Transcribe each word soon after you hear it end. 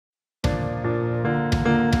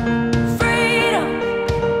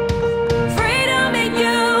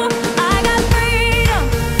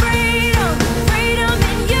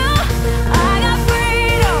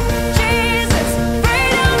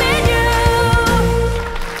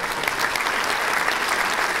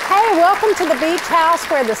Welcome to the beach house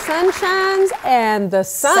where the sun shines and the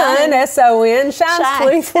sun, S-O-N,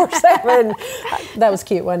 shines 24/7. That was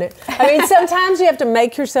cute, wasn't it? I mean, sometimes you have to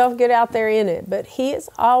make yourself get out there in it, but he is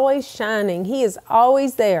always shining. He is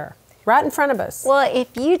always there, right in front of us. Well,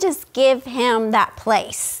 if you just give him that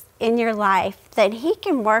place in your life, then he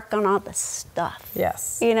can work on all the stuff.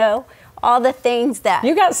 Yes. You know, all the things that...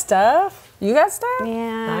 You got stuff? You got stuff?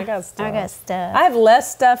 Yeah. I got stuff. I got stuff. I have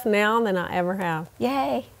less stuff now than I ever have.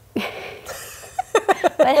 Yay.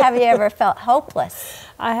 But have you ever felt hopeless?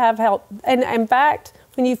 I have felt, and in fact,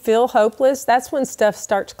 when you feel hopeless, that's when stuff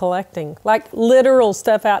starts collecting. Like literal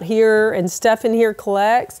stuff out here and stuff in here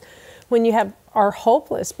collects when you are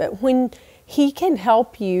hopeless. But when he can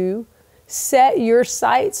help you set your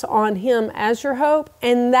sights on him as your hope,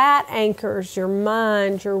 and that anchors your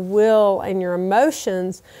mind, your will, and your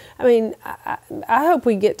emotions. I mean, I hope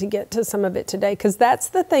we get to some of it today, because that's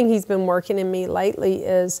the thing he's been working in me lately,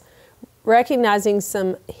 is recognizing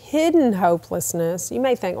some hidden hopelessness. You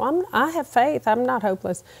may think, well, I have faith, I'm not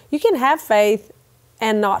hopeless. You can have faith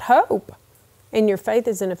and not hope, and your faith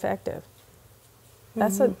is ineffective.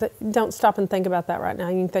 That's don't stop and think about that right now.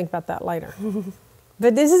 You can think about that later.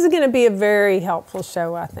 But this is going to be a very helpful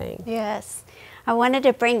show, I think. Yes. I wanted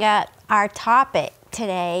to bring up our topic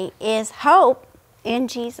today is hope in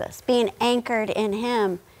Jesus, being anchored in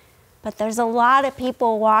him. But there's a lot of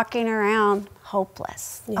people walking around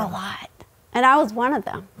hopeless, a lot. And I was one of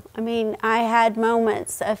them. I mean, I had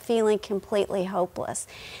moments of feeling completely hopeless.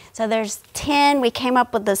 So there's 10, we came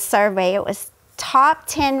up with this survey. It was top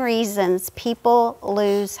 10 reasons people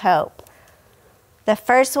lose hope. The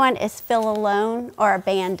first one is feel alone or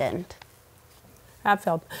abandoned. I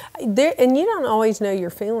felt there, and you don't always know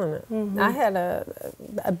you're feeling it. I had a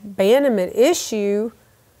abandonment issue,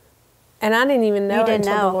 and I didn't even know it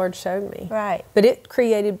until the Lord showed me. Right. But it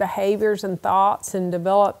created behaviors and thoughts and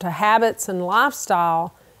developed habits and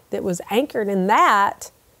lifestyle that was anchored in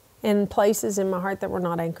that, in places in my heart that were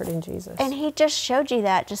not anchored in Jesus. And he just showed you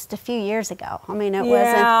that just a few years ago. I mean, it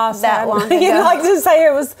wasn't that long ago. You like to say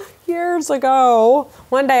it was years ago.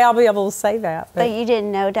 One day I'll be able to say that. But you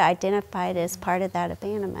didn't know to identify it as part of that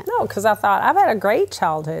abandonment. No, because I thought, I've had a great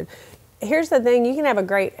childhood. Here's the thing, you can have a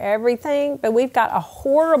great everything, but we've got a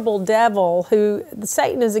horrible devil who,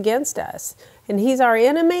 Satan is against us. And he's our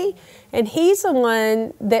enemy, and he's the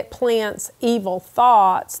one that plants evil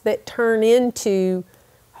thoughts that turn into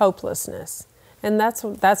hopelessness. And that's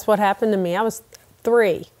what happened to me. I was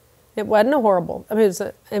 3. It wasn't a horrible, I mean,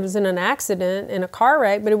 it was in an accident, in a car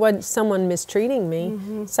wreck, but it wasn't someone mistreating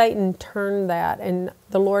me. Satan turned that, and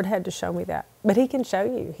the Lord had to show me that. But he can show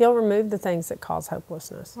you. He'll remove the things that cause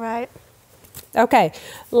hopelessness. Right. Okay,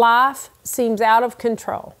 life seems out of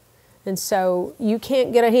control. And so you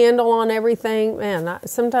can't get a handle on everything. Man,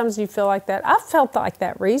 sometimes you feel like that. I've felt like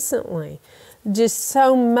that recently. Just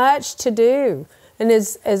so much to do. And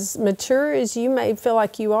as mature as you may feel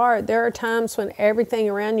like you are, there are times when everything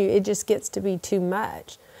around you, it just gets to be too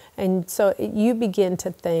much. And so you begin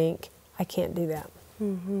to think, I can't do that.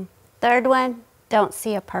 Third one, don't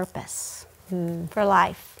see a purpose for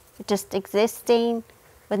life. Just existing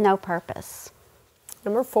with no purpose.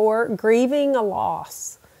 Number 4, grieving a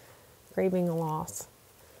loss. Grieving a loss.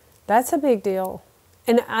 That's a big deal.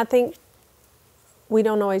 And I think we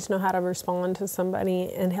don't always know how to respond to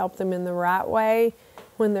somebody and help them in the right way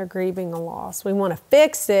when they're grieving a loss. We want to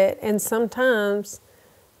fix it, and sometimes,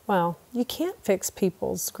 well, you can't fix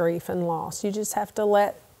people's grief and loss. You just have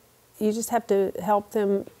to help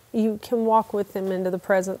them. You can walk with them into the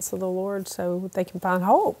presence of the Lord so they can find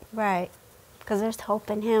hope. Right. Because there's hope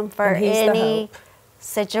in him for any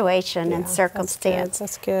situation and circumstance.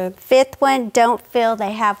 That's good. 5th one, don't feel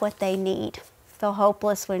they have what they need. Feel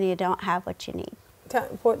hopeless when you don't have what you need.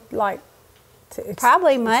 What, like?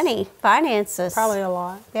 Probably money, finances. Probably a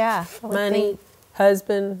lot. Yeah. Money,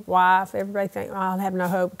 husband, wife, everybody think, oh, I'll have no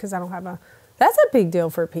hope because I don't have that's a big deal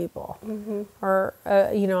for people. Or,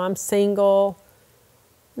 you know, I'm single.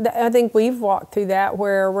 I think we've walked through that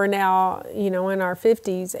where we're now, you know, in our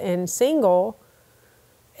 50s and single,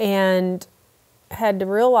 and had to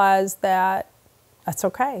realize that that's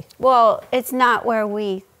okay. Well, it's not where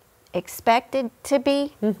we expected to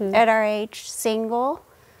be at our age, single,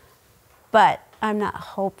 but I'm not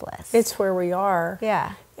hopeless. It's where we are.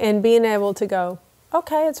 Yeah. And being able to go,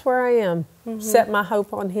 okay, it's where I am. Set my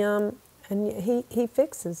hope on him, and he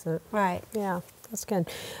fixes it. Right. Yeah, that's good.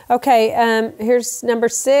 Okay, here's number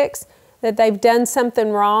 6. that they've done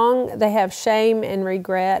something wrong, they have shame and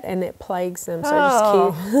regret, and it plagues them. So I just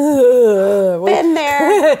keep... Been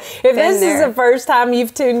there. If this is the first time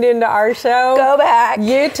you've tuned into our show, go back.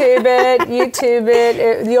 YouTube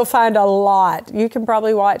it. You'll find a lot. You can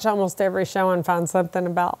probably watch almost every show and find something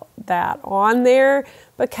about that on there,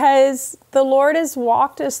 because the Lord has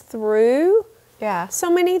walked us through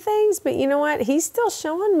so many things. But you know what? He's still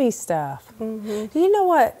showing me stuff. Mm-hmm. You know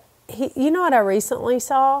what? I recently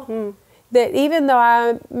saw? That even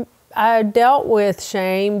though I dealt with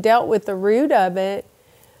shame, dealt with the root of it,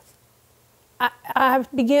 I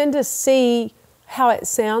began to see how it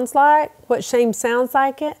sounds like, what shame sounds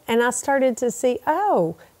like it, and I started to see,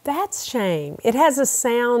 oh, that's shame. It has a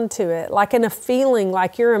sound to it, like in a feeling,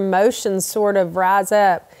 like your emotions sort of rise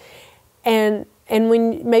up. And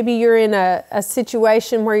when maybe you're in a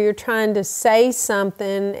situation where you're trying to say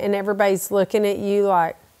something and everybody's looking at you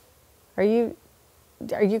like, are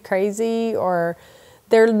you crazy? Or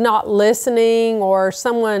they're not listening, or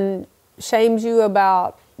someone shames you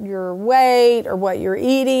about your weight or what you're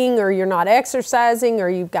eating, or you're not exercising, or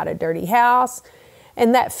you've got a dirty house.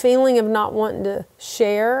 And that feeling of not wanting to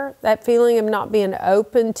share, that feeling of not being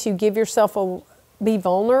open to give yourself be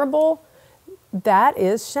vulnerable, that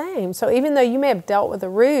is shame. So even though you may have dealt with the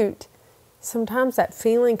root, sometimes that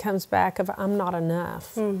feeling comes back of I'm not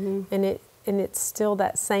enough. Mm-hmm. And it's still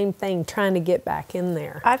that same thing, trying to get back in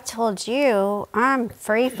there. I've told you I'm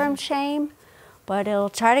free from shame, but it'll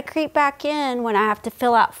try to creep back in when I have to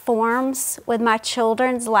fill out forms with my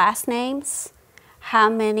children's last names. How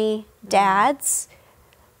many dads?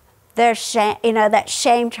 There's shame, that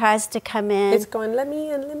shame tries to come in. It's going, let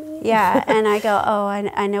me in. Yeah, and I go, oh,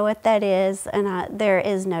 I know what that is, and there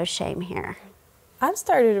is no shame here. I've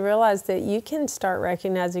started to realize that you can start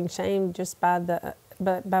recognizing shame just by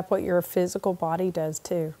what your physical body does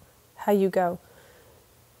too, how you go.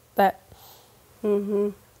 I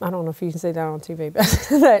don't know if you can see that on TV, but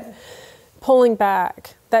that pulling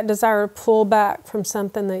back, that desire to pull back from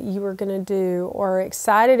something that you were going to do, or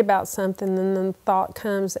excited about something, and then the thought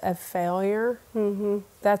comes of failure.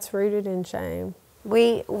 That's rooted in shame.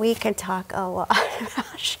 We can talk a lot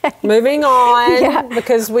about shame. Moving on,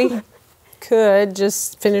 because we could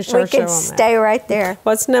just finish our show on that. We could stay right there.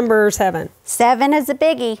 What's number 7? 7 is a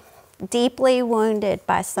biggie. Deeply wounded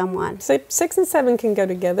by someone. 6 and 7 can go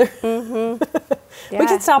together. We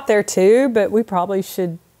could stop there too, but we probably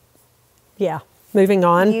should. Moving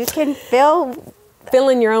on. You can fill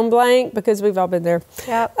in your own blank, because we've all been there.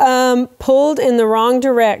 Yep. Pulled in the wrong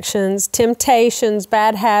directions, temptations,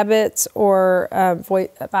 bad habits, or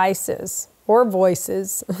vices. Or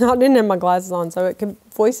voices. I didn't have my glasses on, so it could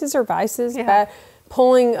voices or vices.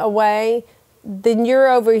 Pulling away. Then you're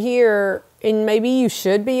over here, and maybe you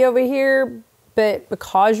should be over here, but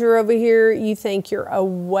because you're over here, you think you're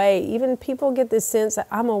away. Even people get this sense that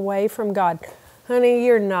I'm away from God. Honey,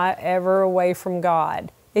 you're not ever away from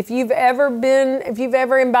God. If you've ever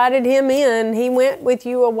invited Him in, He went with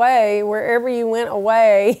you away. Wherever you went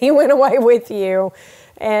away, He went away with you,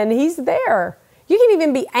 and He's there. You can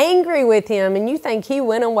even be angry with Him, and you think He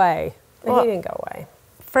went away. But He didn't go away.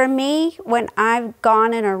 For me, when I've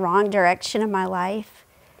gone in a wrong direction in my life,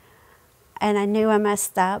 and I knew I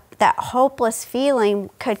messed up, that hopeless feeling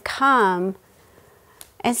could come.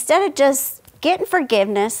 Instead of just getting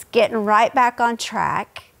forgiveness, getting right back on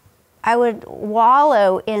track, I would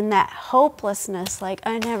wallow in that hopelessness, like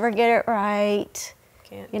I never get it right.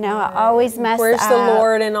 I always mess up. Where's the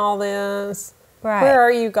Lord in all this? Right. Where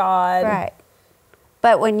are you, God? Right.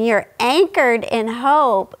 But when you're anchored in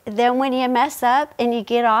hope, then when you mess up and you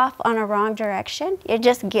get off on a wrong direction, you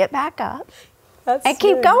just get back up. And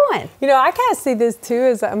keep going. I kind of see this too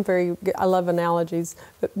as I love analogies,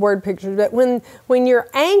 word pictures. But when you're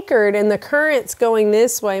anchored and the current's going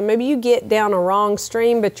this way, maybe you get down a wrong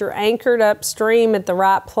stream, but you're anchored upstream at the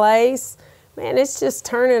right place. Man, it's just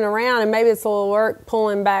turning around, and maybe it's a little work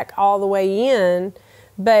pulling back all the way in,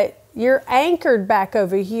 but you're anchored back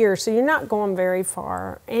over here, so you're not going very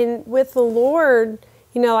far. And with the Lord,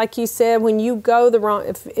 like you said, when you go the wrong,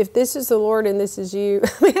 if this is the Lord and this is you,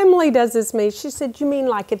 Emily does this to me. She said, you mean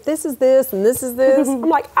like if this is this and this is this? I'm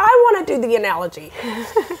like, I want to do the analogy.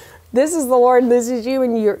 This is the Lord and this is you,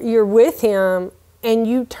 and you're with Him and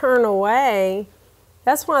you turn away.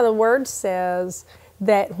 That's why the Word says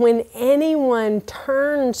that when anyone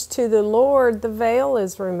turns to the Lord, the veil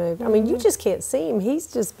is removed. I mean, you just can't see Him. He's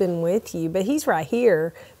just been with you, but He's right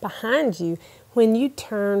here behind you. When you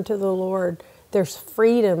turn to the Lord, there's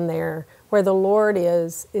freedom there where the Lord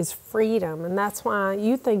is freedom. And that's why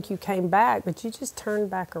you think you came back, but you just turned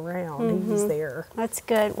back around. He's there. That's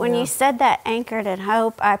good. When you said that anchored in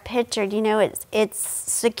hope, I pictured, you know, it's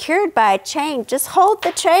secured by a chain. Just hold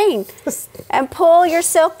the chain and pull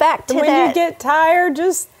yourself back to that. When you get tired,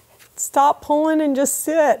 just stop pulling and just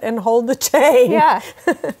sit and hold the chain. Yeah.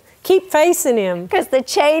 Keep facing him. Because the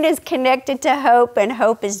chain is connected to hope, and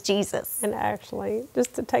hope is Jesus. And actually,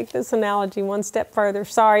 just to take this analogy one step further,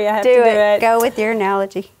 sorry I have to do it. Go with your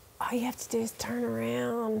analogy. All you have to do is turn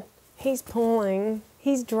around. He's pulling.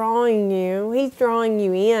 He's drawing you. He's drawing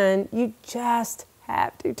you in. You just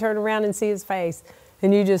have to turn around and see his face.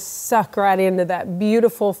 And you just suck right into that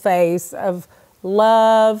beautiful face of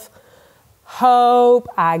love, hope.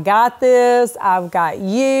 I got this. I've got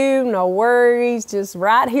you. No worries. Just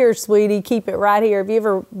right here, sweetie. Keep it right here. Have you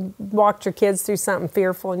ever walked your kids through something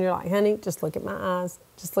fearful and you're like, honey, just look at my eyes.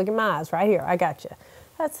 Just look at my eyes right here. I got you.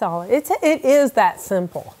 That's all. It is that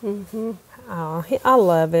simple. Oh, I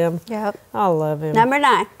love him. Yep. I love him. Number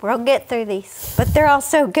 9. We'll get through these, but they're all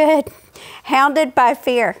so good. Hounded by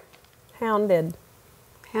fear. Hounded.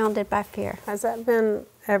 Hounded by fear. Has that been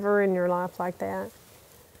ever in your life like that?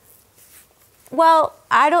 Well,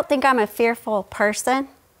 I don't think I'm a fearful person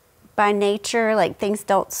by nature. Like, things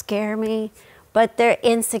don't scare me. But their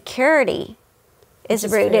insecurity is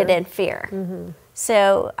rooted in fear.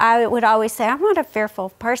 So I would always say, I'm not a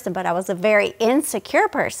fearful person, but I was a very insecure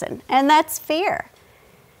person. And that's fear.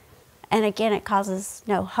 And again, it causes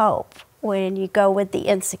no hope when you go with the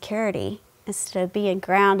insecurity instead of being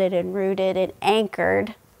grounded and rooted and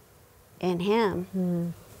anchored in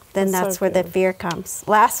him. Then that's so where the fear comes.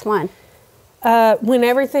 Last one. When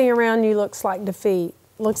everything around you looks like defeat,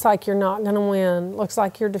 looks like you're not going to win, looks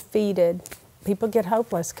like you're defeated, people get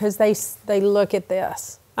hopeless because they look at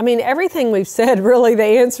this. I mean, everything we've said, really, the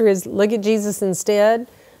answer is look at Jesus instead,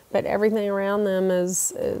 but everything around them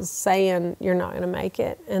is saying you're not going to make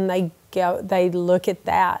it, and they look at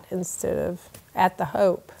that instead of at the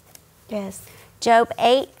hope. Yes. Job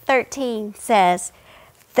 8:13 says,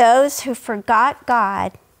 those who forgot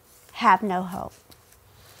God have no hope.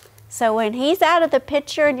 So when he's out of the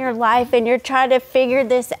picture in your life and you're trying to figure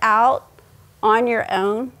this out on your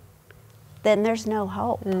own, then there's no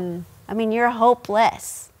hope. I mean, you're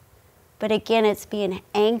hopeless. But again, it's being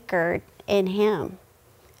anchored in him.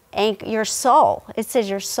 Your soul, it says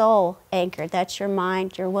your soul anchored. That's your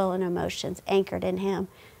mind, your will, and emotions anchored in him.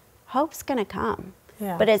 Hope's going to come,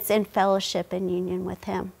 but it's in fellowship and union with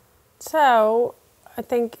him. So I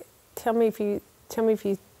think, tell me if you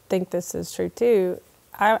think this is true too.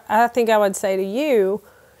 I think I would say to you,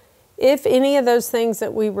 if any of those things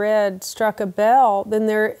that we read struck a bell, then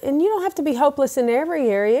and you don't have to be hopeless in every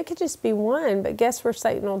area. It could just be one, but guess where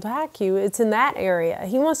Satan will attack you? It's in that area.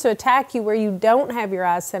 He wants to attack you where you don't have your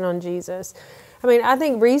eyes set on Jesus. I mean, I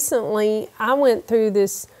think recently I went through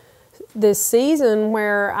this season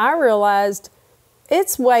where I realized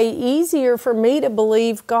it's way easier for me to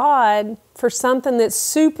believe God for something that's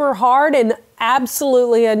super hard and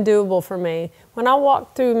absolutely undoable for me. When I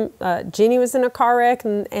walked through, Jeannie was in a car wreck,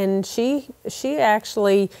 and she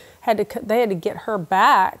actually they had to get her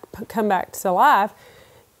back, come back to life,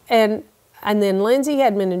 and then Lindsay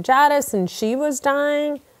had meningitis and she was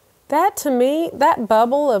dying. That to me, that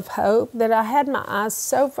bubble of hope that I had my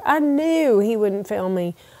eyes I knew he wouldn't fail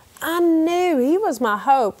me. I knew he was my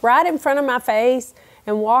hope right in front of my face,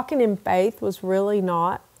 and walking in faith was really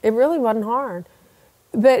wasn't hard.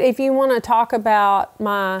 But if you want to talk about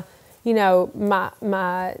my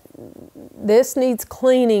this needs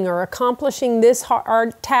cleaning or accomplishing this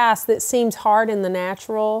hard task that seems hard in the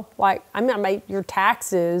natural, like your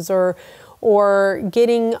taxes or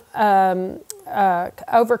getting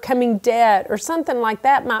overcoming debt or something like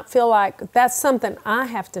that, might feel like that's something I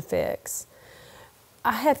have to fix.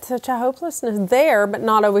 I had such a hopelessness there, but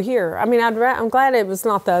not over here. I mean, I'm glad it was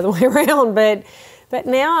not the other way around, but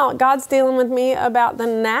now God's dealing with me about the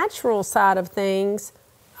natural side of things.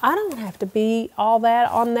 I don't have to be all that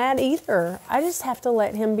on that either. I just have to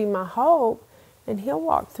let him be my hope, and he'll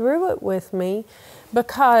walk through it with me,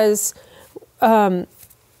 because all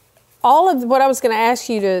of what I was going to ask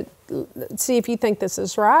you to see if you think this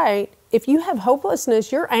is right, if you have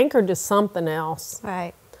hopelessness, you're anchored to something else.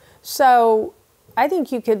 Right. So I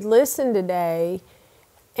think you could listen today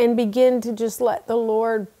and begin to just let the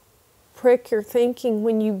Lord prick your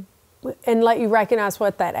thinking and let you recognize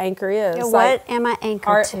what that anchor is. Yeah, what am I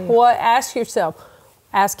anchored to? Ask yourself,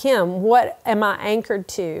 ask him, what am I anchored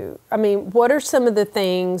to? I mean, what are some of the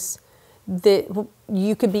things that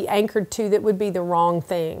you could be anchored to that would be the wrong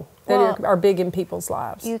thing, that are big in people's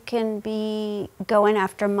lives? You can be going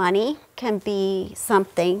after money, can be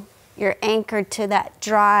something you're anchored to that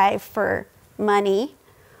drive for money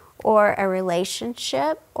or a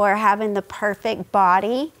relationship or having the perfect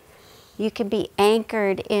body. You can be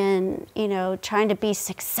anchored in, trying to be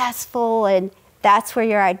successful, and that's where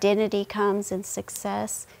your identity comes in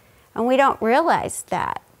success. And we don't realize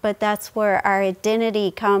that, but that's where our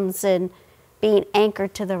identity comes in being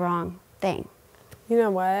anchored to the wrong thing. You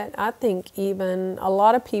know what? I think even a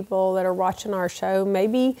lot of people that are watching our show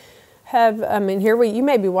maybe have, you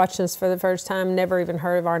may be watching us for the first time, never even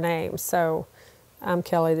heard of our names. So I'm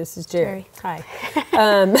Kellie, this is Jerri. Hi.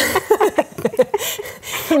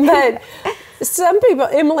 But some people,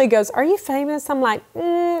 Emily goes, "Are you famous?" I'm like,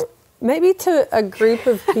 maybe to a group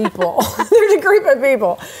of people. There's a group of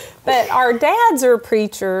people. But our dads are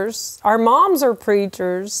preachers, our moms are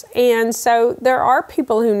preachers, and so there are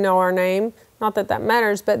people who know our name. Not that that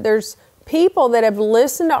matters, but there's people that have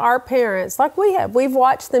listened to our parents like we have. We've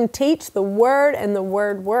watched them teach the Word, and the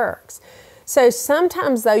Word works. So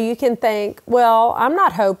sometimes, though, you can think, well, I'm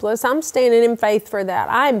not hopeless. I'm standing in faith for that.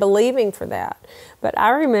 I'm believing for that. But I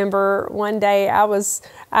remember one day I was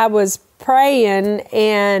praying,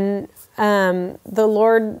 and the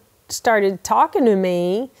Lord started talking to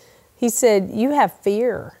me. He said, "You have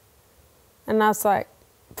fear." And I was like,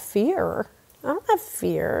 "Fear? I don't have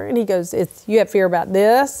fear." And he goes, "You have fear about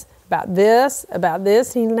this, about this, about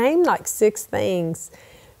this." And he named like 6 things.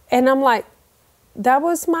 And I'm like, that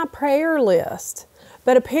was my prayer list.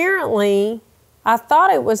 But apparently, I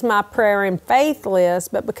thought it was my prayer and faith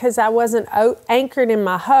list, but because I wasn't anchored in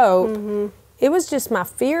my hope, it was just my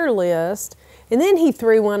fear list. And then he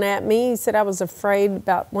threw one at me. He said I was afraid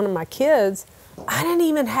about one of my kids. I didn't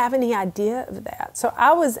even have any idea of that. So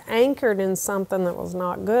I was anchored in something that was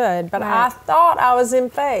not good, but I thought I was in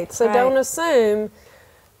faith. So don't assume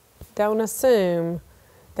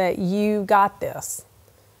that you got this,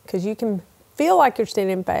 because you can feel like you're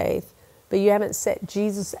standing in faith, but you haven't set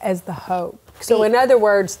Jesus as the hope. So in other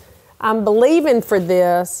words, I'm believing for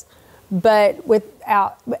this, but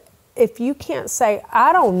if you can't say,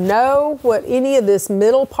 I don't know what any of this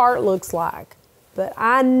middle part looks like, but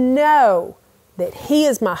I know that He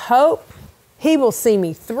is my hope. He will see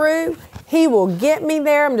me through. He will get me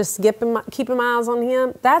there. I'm just keeping my eyes on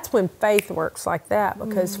Him. That's when faith works like that,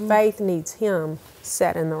 because faith needs Him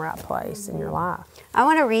set in the right place in your life. I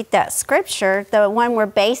want to read that scripture. The one we're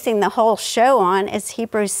basing the whole show on is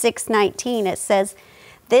Hebrews 6:19. It says,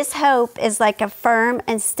 "This hope is like a firm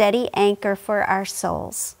and steady anchor for our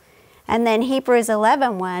souls." And then Hebrews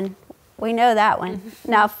 11:1, we know that one.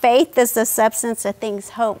 "Now faith is the substance of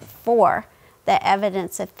things hoped for, the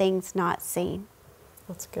evidence of things not seen."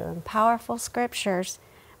 That's good. Powerful scriptures.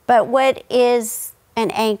 But what is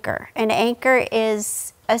an anchor? An anchor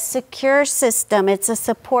is a secure system. It's a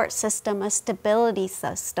support system, a stability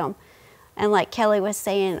system. And like Kellie was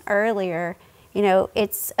saying earlier,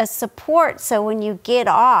 it's a support, so when you get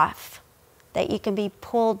off, that you can be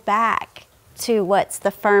pulled back to what's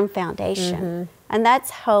the firm foundation. And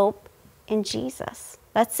that's hope in Jesus.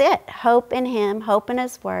 That's it. Hope in Him, hope in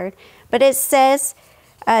His Word. But it says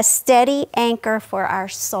a steady anchor for our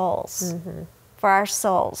souls. For our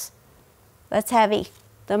souls. That's heavy.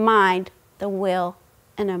 The mind, the will,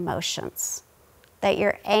 and emotions. That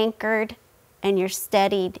you're anchored and you're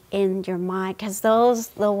steadied in your mind, because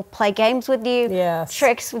they'll play games with you,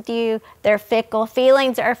 tricks with you. They're fickle.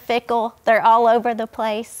 Feelings are fickle. They're all over the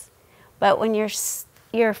place. But when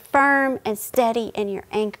you're firm and steady and you're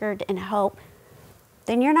anchored in hope,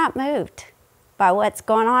 then you're not moved by what's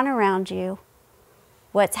going on around you,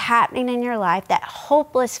 what's happening in your life. That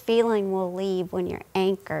hopeless feeling will leave when you're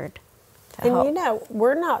anchored to hope. And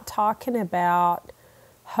we're not talking about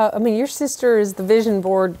your sister is the vision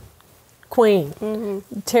board queen.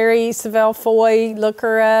 Terry Savelle Foy, look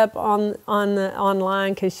her up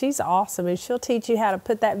online, because she's awesome, and she'll teach you how to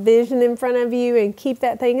put that vision in front of you and keep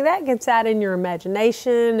that thing. That gets out in your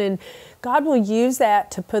imagination, and God will use that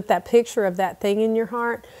to put that picture of that thing in your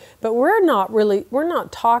heart. But we're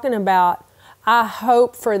not talking about, I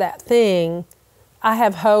hope for that thing. I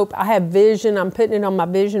have hope, I have vision, I'm putting it on my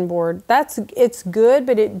vision board. It's good,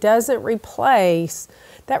 but it doesn't replace.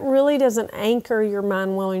 That really doesn't anchor your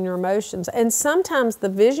mind, will, and your emotions. And sometimes the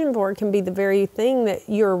vision board can be the very thing that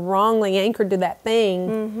you're wrongly anchored to that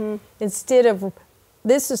thing. Instead of,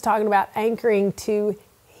 this is talking about anchoring to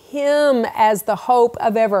Him as the hope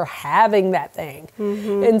of ever having that thing.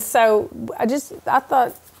 And so I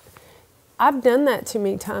thought, I've done that too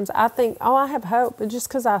many times. I think, I have hope, but just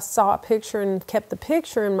because I saw a picture and kept the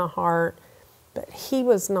picture in my heart, but He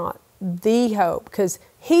was not the hope, because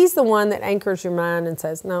He's the one that anchors your mind and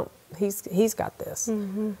says, no, he's got this.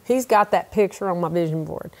 He's got that picture on my vision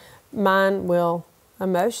board. Mind, will,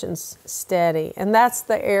 emotions steady. And that's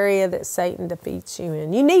the area that Satan defeats you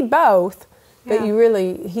in. You need both, but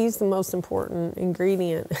he's the most important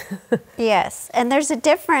ingredient. Yes, and there's a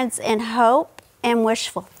difference in hope and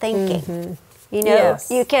wishful thinking. You know,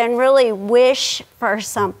 you can really wish for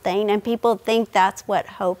something, and people think that's what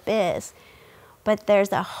hope is. But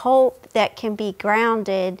there's a hope that can be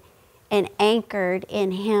grounded and anchored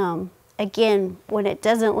in Him. Again, when it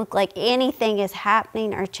doesn't look like anything is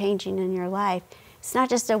happening or changing in your life, it's not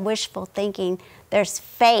just a wishful thinking. There's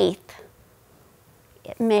faith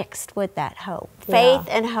mixed with that hope. Faith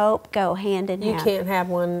and hope go hand in hand. You can't have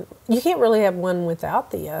one. You can't really have one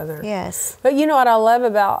without the other. Yes. But you know what I love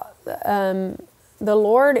about the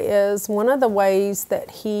Lord is one of the ways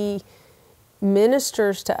that He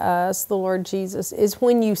ministers to us, the Lord Jesus, is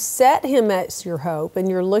when you set Him as your hope and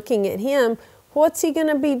you're looking at Him, what's He going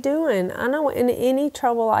to be doing? I know in any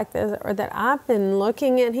trouble like this, or that I've been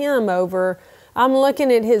looking at Him over, I'm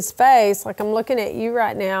looking at His face, like I'm looking at you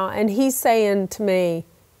right now, and He's saying to me,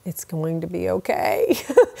 it's going to be okay.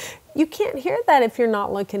 You can't hear that if you're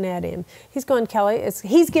not looking at Him. He's going, Kellie,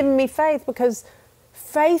 He's giving me faith, because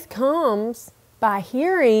faith comes by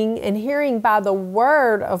hearing, and hearing by the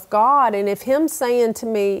Word of God. And if Him saying to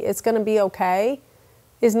me, it's going to be okay,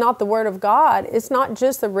 is not the Word of God, it's not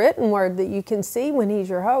just the written Word that you can see when He's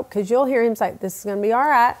your hope, because you'll hear Him say, this is going to be all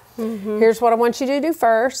right. Here's what I want you to do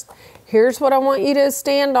first. Here's what I want you to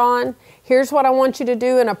stand on. Here's what I want you to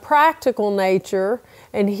do in a practical nature.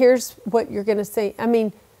 And here's what you're going to see. I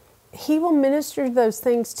mean, He will minister those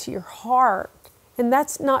things to your heart. And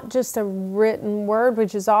that's not just a written word,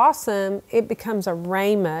 which is awesome. It becomes a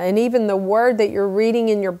rhema. And even the word that you're reading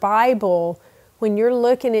in your Bible, when you're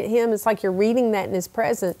looking at Him, it's like you're reading that in His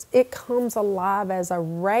presence. It comes alive as a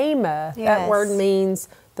rhema. Yes. That word means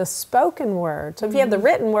the spoken word. So if you have the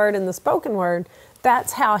written word and the spoken word,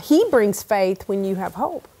 that's how He brings faith when you have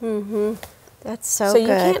hope. That's so good.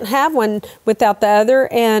 good. You can't have one without the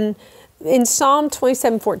other. And in Psalm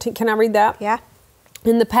 27:14, can I read that? Yeah.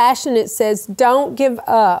 In the Passion, it says, don't give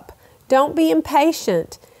up. Don't be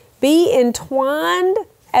impatient. Be entwined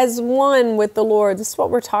as one with the Lord. This is what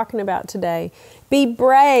we're talking about today. Be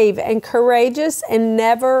brave and courageous and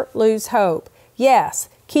never lose hope. Yes,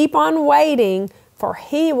 keep on waiting, for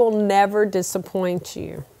He will never disappoint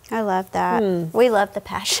you. I love that. We love the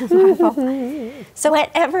Passion Bible. So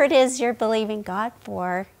whatever it is you're believing God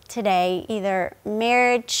for today, either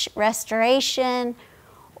marriage restoration,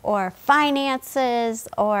 or finances,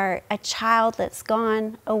 or a child that's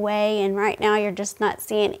gone away and right now you're just not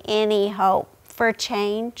seeing any hope for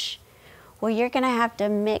change, well, you're going to have to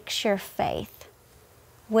mix your faith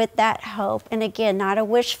with that hope. And again, not a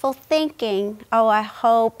wishful thinking, oh, I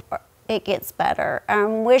hope it gets better,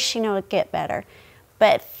 I'm wishing it would get better.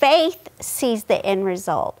 But faith sees the end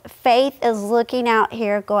result. Faith is looking out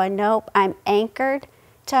here going, nope, I'm anchored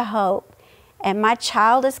to hope, and my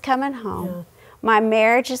child is coming home. Yeah. My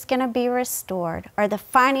marriage is going to be restored, or the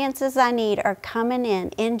finances I need are coming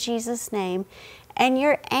in Jesus' name. And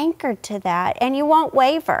you're anchored to that, and you won't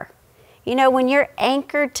waver. You know, when you're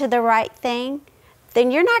anchored to the right thing, then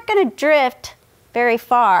you're not going to drift very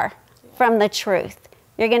far from the truth.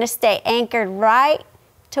 You're going to stay anchored right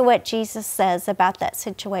to what Jesus says about that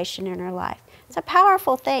situation in your life. It's a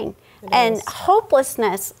powerful thing. And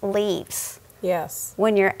hopelessness leaves. Yes.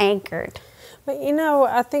 When you're anchored. But you know,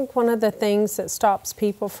 I think one of the things that stops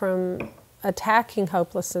people from attacking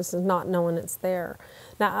hopelessness is not knowing it's there.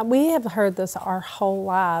 Now, we have heard this our whole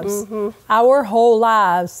lives. Our whole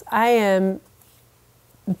lives. I am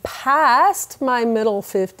past my middle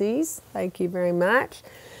 50s. Thank you very much.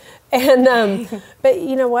 And but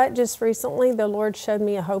you know what? Just recently, the Lord showed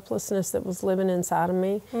me a hopelessness that was living inside of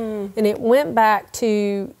me. And it went back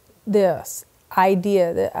to this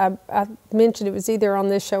idea that I mentioned. It was either on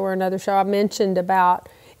this show or another show. I mentioned about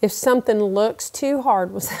if something looks too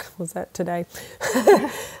hard, was that today?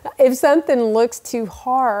 If something looks too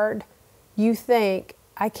hard, you think,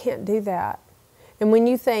 I can't do that. And when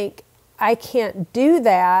you think, I can't do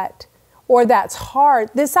that, or that's hard,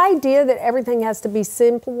 this idea that everything has to be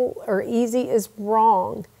simple or easy is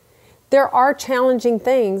wrong. There are challenging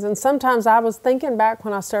things. And sometimes I was thinking back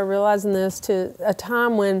when I started realizing this to a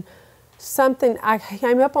time when I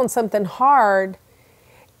came up on something hard,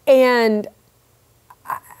 and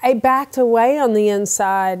I backed away on the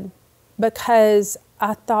inside because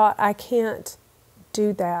I thought, I can't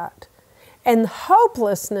do that. And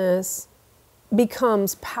hopelessness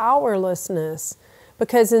becomes powerlessness,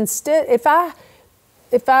 because instead, if I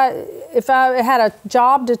had a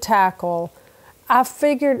job to tackle,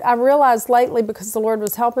 I realized lately, because the Lord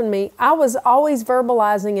was helping me, I was always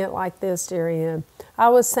verbalizing it like this, Jerri. I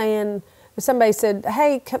was saying, if somebody said,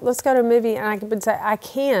 hey, let's go to a movie, and I could say, I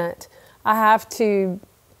can't. I have to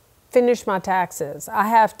finish my taxes. I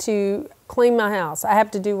have to clean my house. I have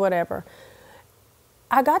to do whatever.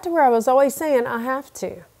 I got to where I was always saying, I have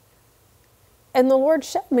to. And the Lord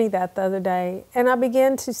showed me that the other day. And I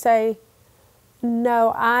began to say,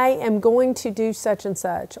 no, I am going to do such and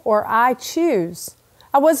such. Or I choose.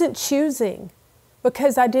 I wasn't choosing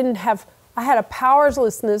because I had a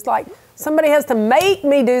powerlessness. Like somebody has to make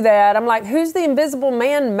me do that. I'm like, who's the invisible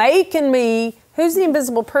man making me? Who's the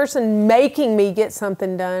invisible person making me get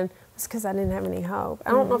something done? It's because I didn't have any hope.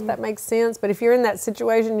 I don't know if that makes sense, but if you're in that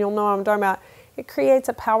situation, you'll know what I'm talking about. It creates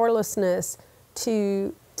a powerlessness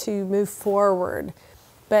to move forward.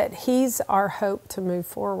 But He's our hope to move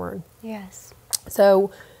forward. Yes.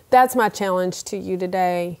 So that's my challenge to you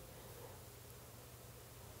today.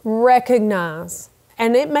 Recognize.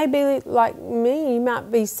 And it may be like me, you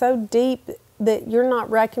might be so deep that you're not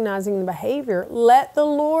recognizing the behavior. Let the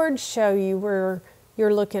Lord show you where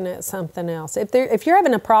you're looking at something else. If you're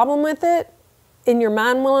having a problem with it in your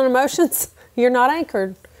mind, will, and emotions, you're not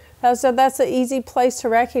anchored. So that's an easy place to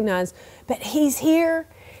recognize. But He's here.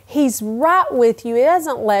 He's right with you. He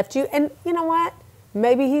hasn't left you. And you know what?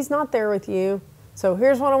 Maybe He's not there with you. So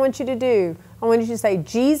here's what I want you to do. I want you to say,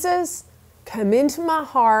 Jesus, come into my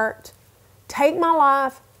heart, take my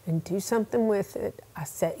life, and do something with it. I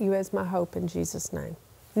set you as my hope in Jesus' name.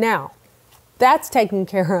 Now, that's taken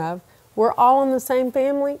care of. We're all in the same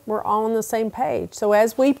family. We're all on the same page. So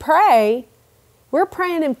as we pray, we're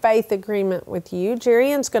praying in faith agreement with you.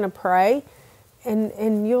 Jerri's going to pray,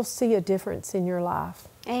 and you'll see a difference in your life.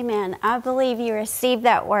 Amen. I believe you received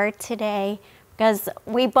that word today because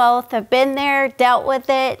we both have been there, dealt with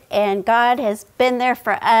it, and God has been there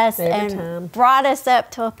for us and brought us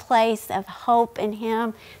up to a place of hope in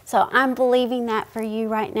Him. So I'm believing that for you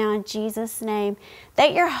right now in Jesus' name,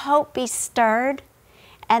 that your hope be stirred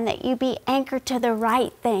and that you be anchored to the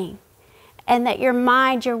right thing, and that your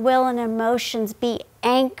mind, your will, and emotions be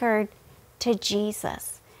anchored to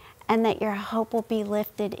Jesus, and that your hope will be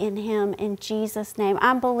lifted in Him in Jesus' name.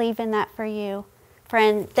 I'm believing that for you,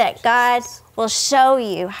 friend, that God will show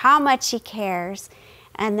you how much He cares,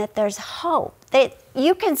 and that there's hope, that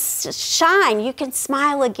you can shine, you can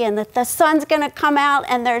smile again, that the sun's going to come out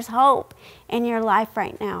and there's hope in your life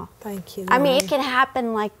right now. Thank you, Lord. I mean, it can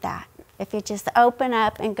happen like that. If you just open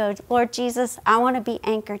up and go, Lord Jesus, I want to be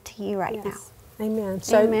anchored to you right now. Amen.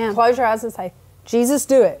 So close your eyes and say, Jesus,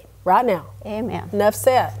 do it right now. Amen. Enough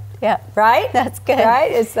said. Yeah. Right? That's good.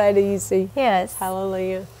 Right? It's that easy. Yes.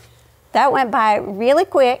 Hallelujah. That went by really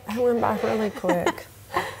quick. That went by really quick.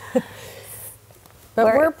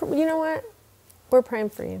 But you know what? We're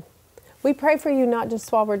praying for you. We pray for you not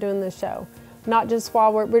just while we're doing this show, not just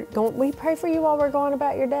while we're going. We pray for you while we're going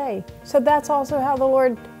about your day. So that's also how the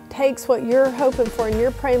Lord takes what you're hoping for and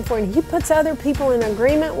you're praying for, and He puts other people in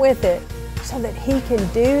agreement with it so that He can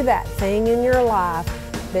do that thing in your life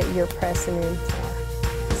that you're pressing in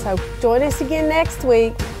for. So join us again next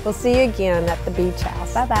week. We'll see you again at the Beach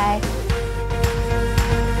House. Bye-bye.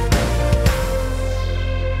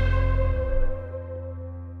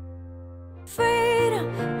 Free